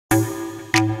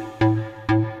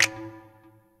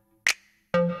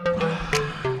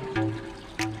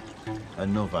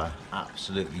another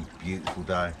absolutely beautiful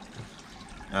day.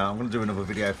 I'm going to do another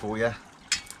video for you.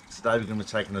 Today we're going to be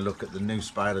taking a look at the new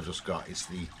spade I just got. It's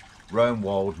the Rome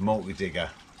Wild multi-digger.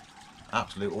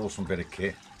 Absolute awesome bit of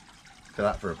kit. Look at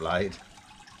that for a blade.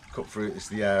 Cut through, it's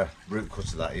the root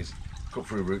cutter that is. Cut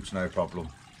through roots no problem.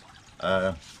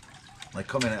 They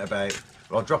come in at about,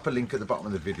 well, I'll drop a link at the bottom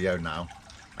of the video now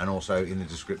and also in the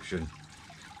description,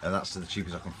 and that's the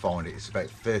cheapest I can find it. It's about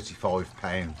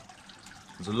 £35.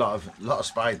 There's a lot of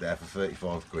spade there for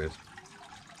 35 quid.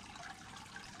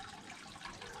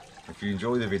 If you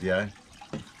enjoy the video,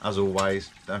 as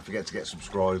always, don't forget to get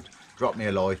subscribed, drop me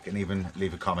a like and even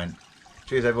leave a comment.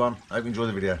 Cheers everyone, I hope you enjoy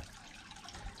the video.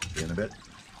 See you in a bit.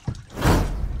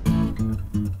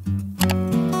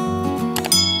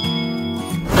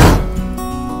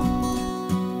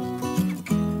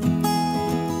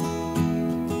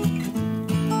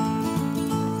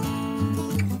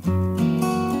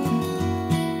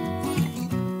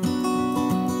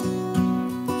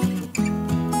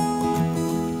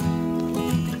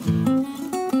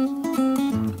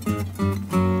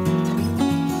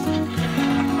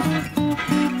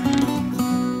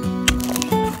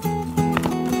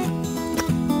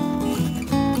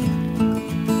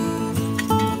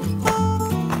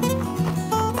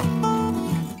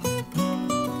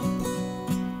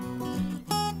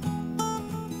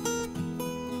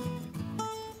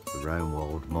 Rome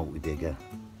Wild multi-digger,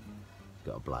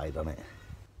 got a blade on it.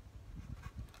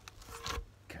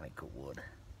 Can it cut wood?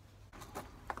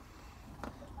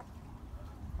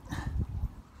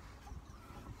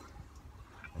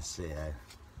 Let's see how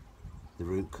the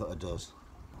root cutter does.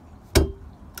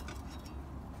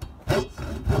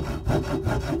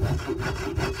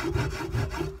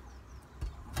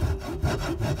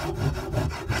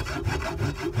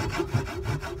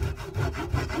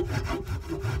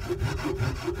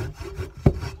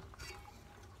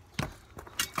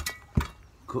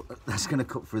 That's going to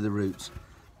cut through the roots,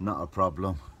 not a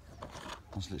problem.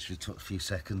 That's literally took a few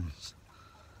seconds.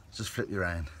 Just flip you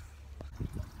around.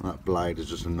 That blade has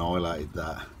just annihilated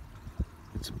that.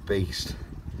 It's a beast.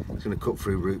 It's going to cut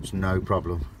through roots, no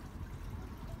problem.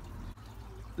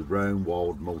 The Rome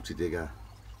Wild multi-digger.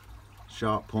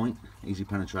 Sharp point, easy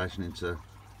penetration into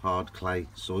hard clay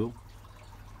soil.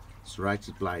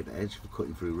 Serrated blade edge for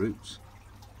cutting through roots.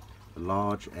 A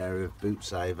large area of boot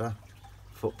saver.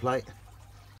 Foot plate.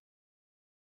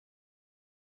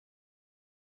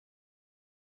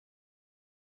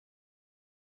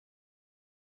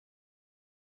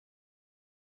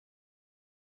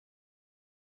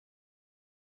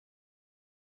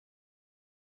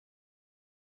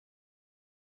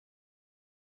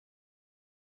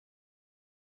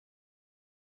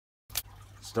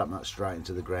 Stamp that straight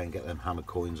into the ground, get them hammer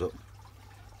coins up.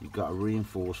 You've got a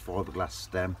reinforced fiberglass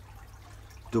stem,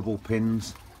 double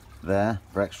pins there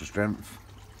for extra strength.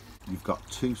 You've got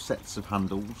two sets of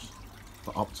handles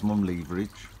for optimum leverage,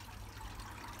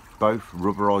 both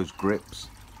rubberized grips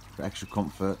for extra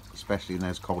comfort, especially in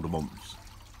those colder months.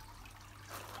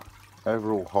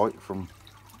 Overall height from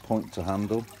point to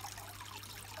handle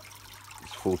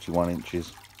is 41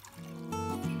 inches.